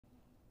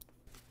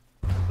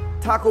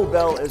Taco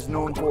Bell is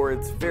known for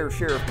its fair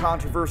share of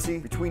controversy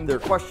between their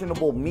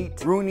questionable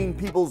meat ruining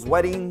people's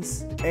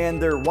weddings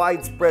and their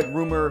widespread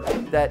rumor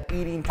that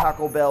eating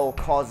Taco Bell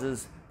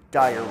causes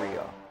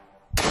diarrhea.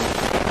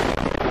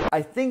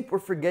 I think we're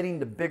forgetting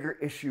the bigger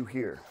issue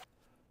here.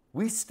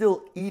 We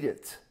still eat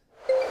it.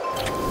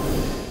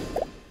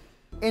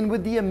 And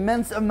with the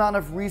immense amount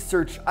of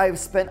research I've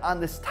spent on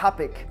this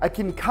topic, I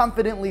can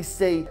confidently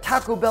say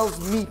Taco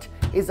Bell's meat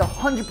is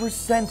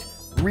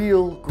 100%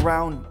 real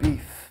ground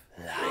beef.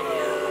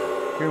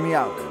 Hear me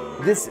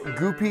out. This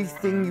goopy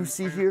thing you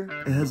see here,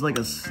 it has like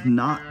a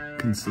snot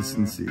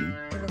consistency.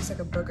 It looks like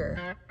a booger.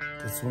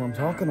 That's what I'm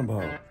talking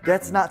about.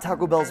 That's not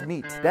Taco Bell's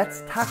meat.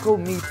 That's taco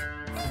meat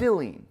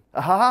filling.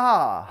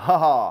 Aha,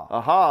 ha,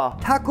 aha.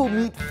 Taco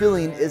meat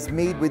filling is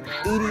made with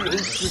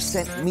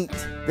 88% meat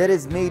that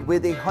is made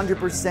with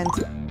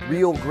 100%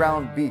 real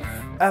ground beef.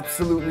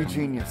 Absolutely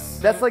genius.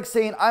 That's like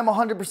saying I'm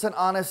 100%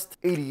 honest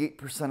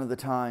 88% of the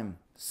time.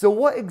 So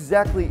what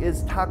exactly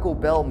is Taco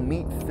Bell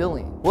meat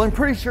filling? Well, I'm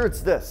pretty sure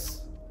it's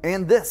this.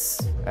 And this.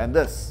 And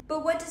this.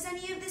 But what does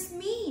any of this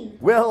mean?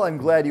 Well, I'm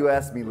glad you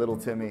asked me, little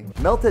Timmy.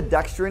 Melted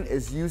dextrin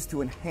is used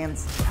to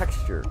enhance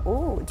texture.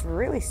 Ooh, it's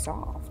really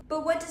soft.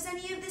 But what does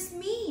any of this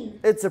mean?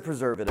 It's a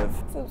preservative.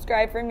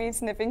 Subscribe for me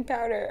sniffing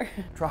powder.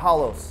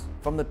 Trahalos,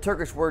 from the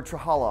Turkish word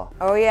trahala,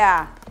 Oh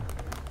yeah.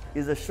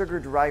 is a sugar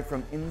derived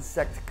from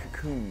insect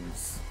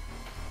cocoons.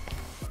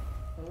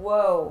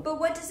 Whoa. But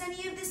what does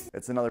any of this mean?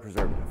 It's another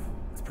preservative.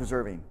 It's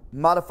preserving.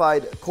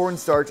 Modified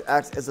cornstarch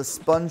acts as a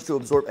sponge to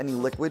absorb any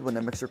liquid when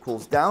the mixture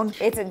cools down.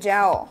 It's a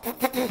gel.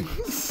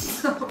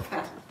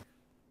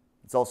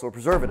 It's also a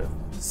preservative.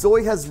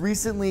 Soy has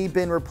recently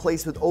been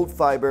replaced with oat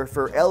fiber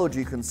for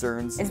allergy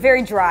concerns. It's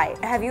very dry.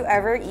 Have you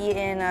ever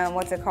eaten,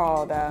 what's it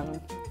called,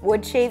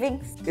 wood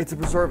shavings? It's a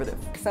preservative.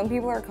 Some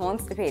people are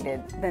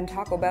constipated, then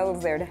Taco Bell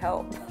is there to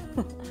help.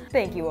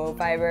 Thank you, oat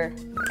fiber.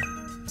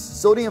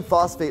 Sodium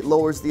phosphate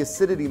lowers the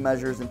acidity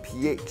measures in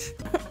pH.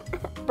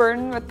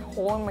 Burn with the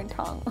hole in my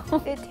tongue.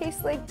 It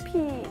tastes like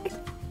pee.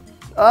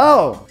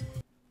 Oh!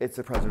 It's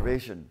a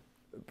preservation.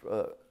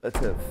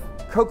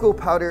 Cocoa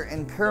powder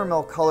and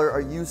caramel color are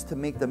used to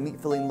make the meat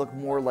filling look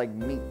more like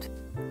meat.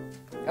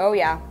 Oh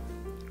yeah.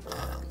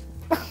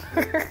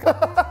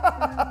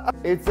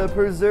 It's a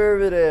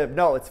preservative.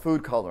 No, it's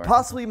food coloring.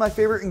 Possibly my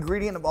favorite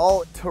ingredient of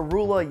all,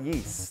 Tarula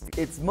yeast.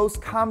 It's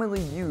most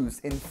commonly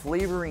used in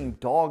flavoring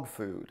dog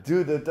food.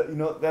 Dude, you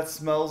know, that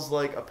smells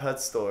like a pet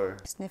store.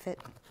 Sniff it.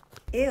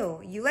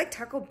 Ew, you like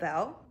Taco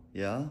Bell?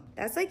 Yeah?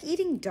 That's like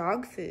eating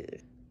dog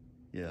food.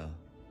 Yeah.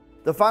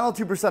 The final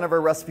 2% of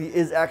our recipe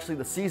is actually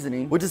the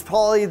seasoning, which is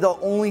probably the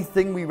only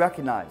thing we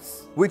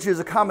recognize, which is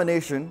a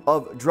combination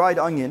of dried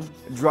onion,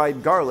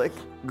 dried garlic,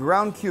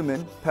 ground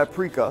cumin,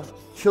 paprika,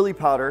 chili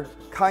powder,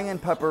 cayenne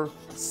pepper,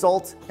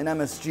 salt, and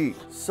MSG.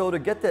 So to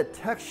get that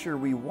texture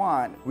we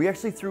want, we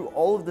actually threw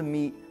all of the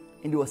meat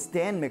into a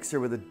stand mixer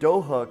with a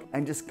dough hook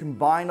and just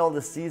combined all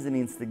the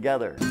seasonings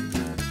together.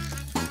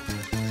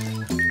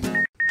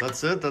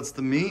 That's it? That's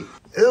the meat?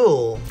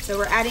 Ew. So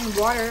we're adding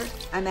water.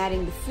 I'm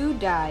adding the food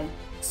dye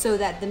so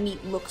that the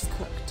meat looks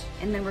cooked.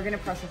 And then we're gonna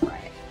pressure fry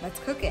it. Let's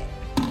cook it.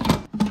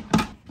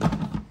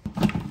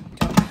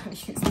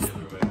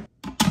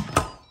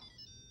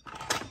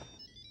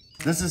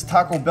 This is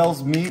Taco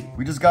Bell's meat.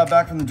 We just got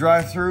back from the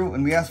drive-thru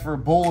and we asked for a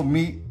bowl of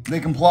meat. They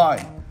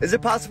complied. Is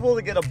it possible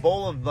to get a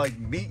bowl of like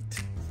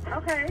meat?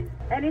 Okay.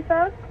 Any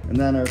sauce? And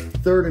then our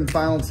third and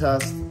final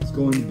test is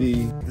going to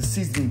be the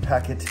seasoning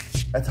packet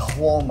at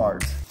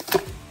Walmart.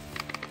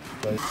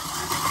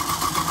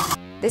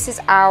 This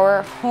is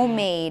our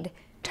homemade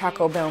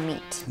Taco Bell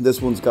meat. This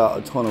one's got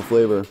a ton of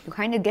flavor. You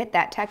kind of get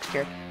that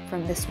texture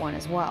from this one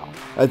as well.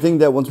 I think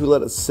that once we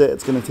let it sit,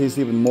 it's gonna taste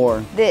even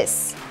more.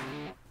 This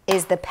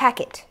is the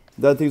packet.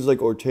 That tastes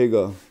like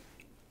Ortega.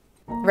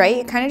 Right?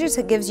 It kind of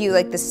just gives you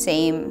like the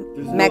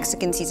same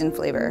Mexican seasoned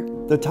flavor.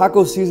 The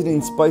Taco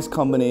Seasoning Spice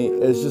Company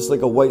is just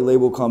like a white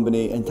label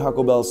company, and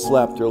Taco Bell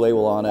slapped their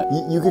label on it.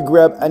 You could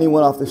grab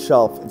anyone off the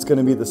shelf. It's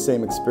gonna be the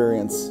same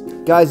experience.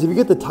 Guys, if you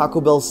get the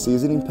Taco Bell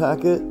seasoning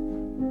packet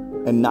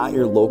and not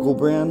your local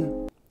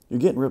brand, you're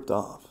getting ripped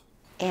off.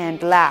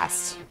 And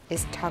last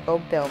is Taco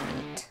Bell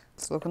meat.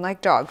 It's looking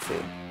like dog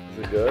food. Is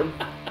it good?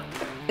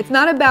 It's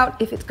not about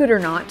if it's good or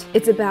not,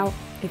 it's about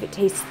if it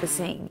tastes the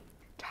same.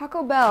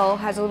 Taco Bell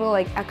has a little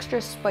like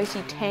extra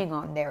spicy tang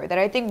on there that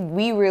I think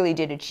we really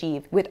did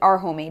achieve with our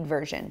homemade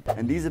version.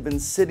 And these have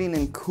been sitting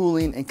and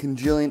cooling and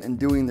congealing and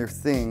doing their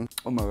thing.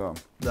 Oh my God,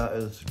 that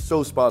is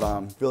so spot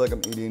on. I feel like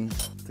I'm eating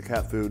the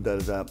cat food that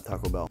is at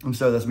Taco Bell. I'm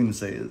sorry, that's mean to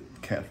say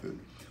cat food.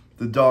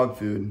 The dog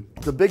food.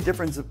 The big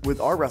difference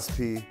with our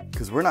recipe,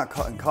 because we're not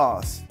cutting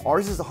costs,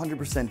 ours is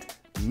 100%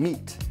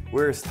 meat,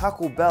 whereas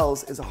Taco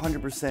Bell's is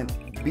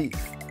 100% beef.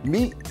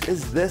 Meat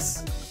is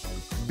this,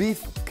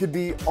 beef could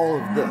be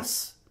all of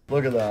this.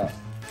 Look at that.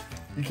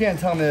 You can't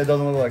tell me that it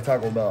doesn't look like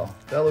Taco Bell.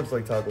 That looks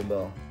like Taco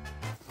Bell.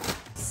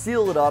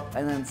 Seal it up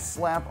and then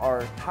slap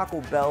our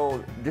Taco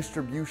Bell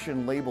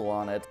distribution label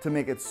on it to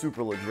make it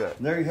super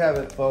legit. There you have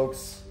it,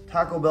 folks.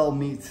 Taco Bell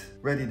meat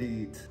ready to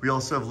eat. We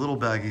also have little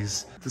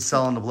baggies to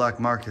sell on the black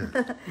market.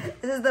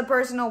 This is the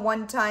personal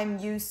one-time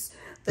use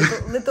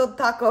little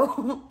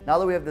taco. Now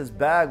that we have this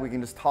bag, we can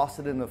just toss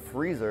it in the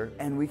freezer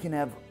and we can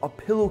have a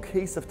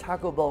pillowcase of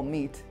Taco Bell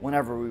meat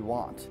whenever we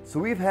want. So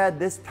we've had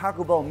this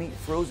Taco Bell meat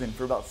frozen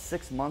for about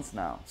 6 months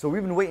now. So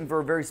we've been waiting for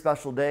a very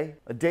special day,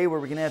 a day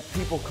where we can have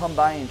people come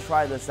by and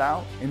try this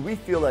out. And we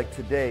feel like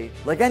today,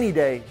 like any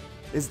day,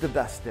 is the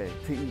best day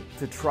to eat,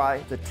 to try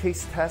the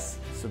taste test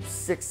some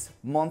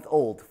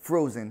 6-month-old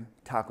frozen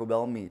Taco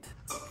Bell meat.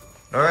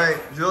 All right,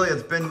 Julia,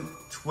 it's been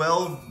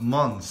 12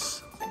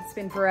 months. It's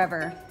been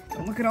forever.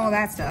 Look at all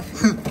that stuff.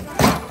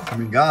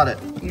 We got it.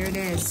 Here it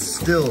is.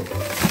 Still,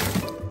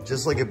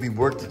 just like if we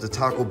worked at the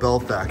Taco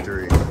Bell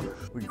factory.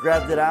 We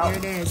grabbed it out, Here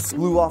it is.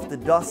 blew off the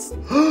dust,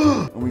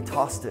 and we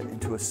tossed it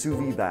into a sous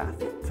vide bath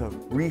to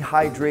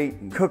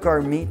rehydrate and cook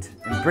our meat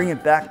and bring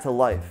it back to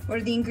life. What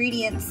are the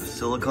ingredients?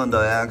 Silicon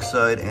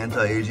dioxide,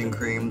 anti-aging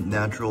cream,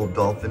 natural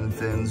dolphin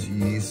fins,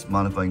 yeast,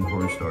 modifying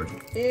cornstarch.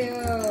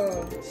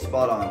 Ew.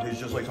 Spot on. Tastes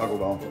just like Taco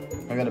Bell.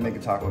 I gotta make a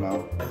taco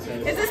now.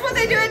 Is this what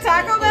they do at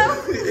Taco Bell?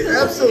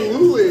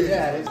 Absolutely.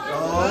 Yeah. It is.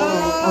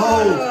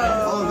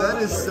 Oh, that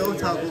is so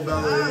Taco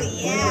Bell. Oh,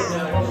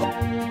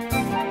 yeah.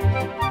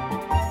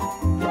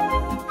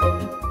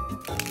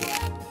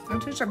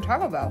 Some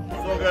Taco Bell.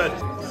 So good.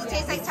 Does it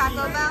taste like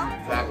Taco Bell?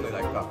 Exactly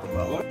like Taco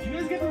Bell. Do you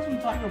guys get this from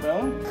Taco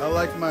Bell? I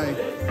like my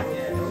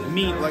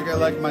meat like I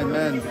like my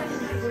men.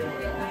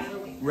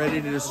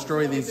 Ready to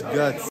destroy these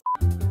guts.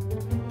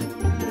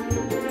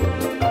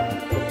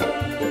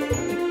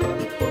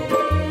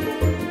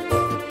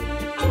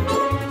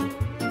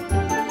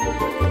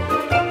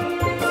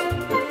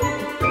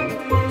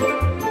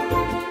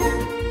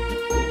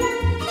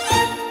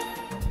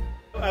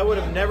 I would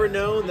have never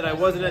known that I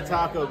wasn't at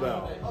Taco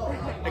Bell,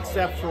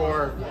 except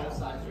for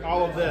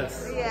all of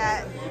this.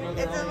 Yeah,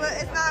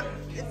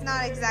 it's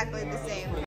not exactly the same.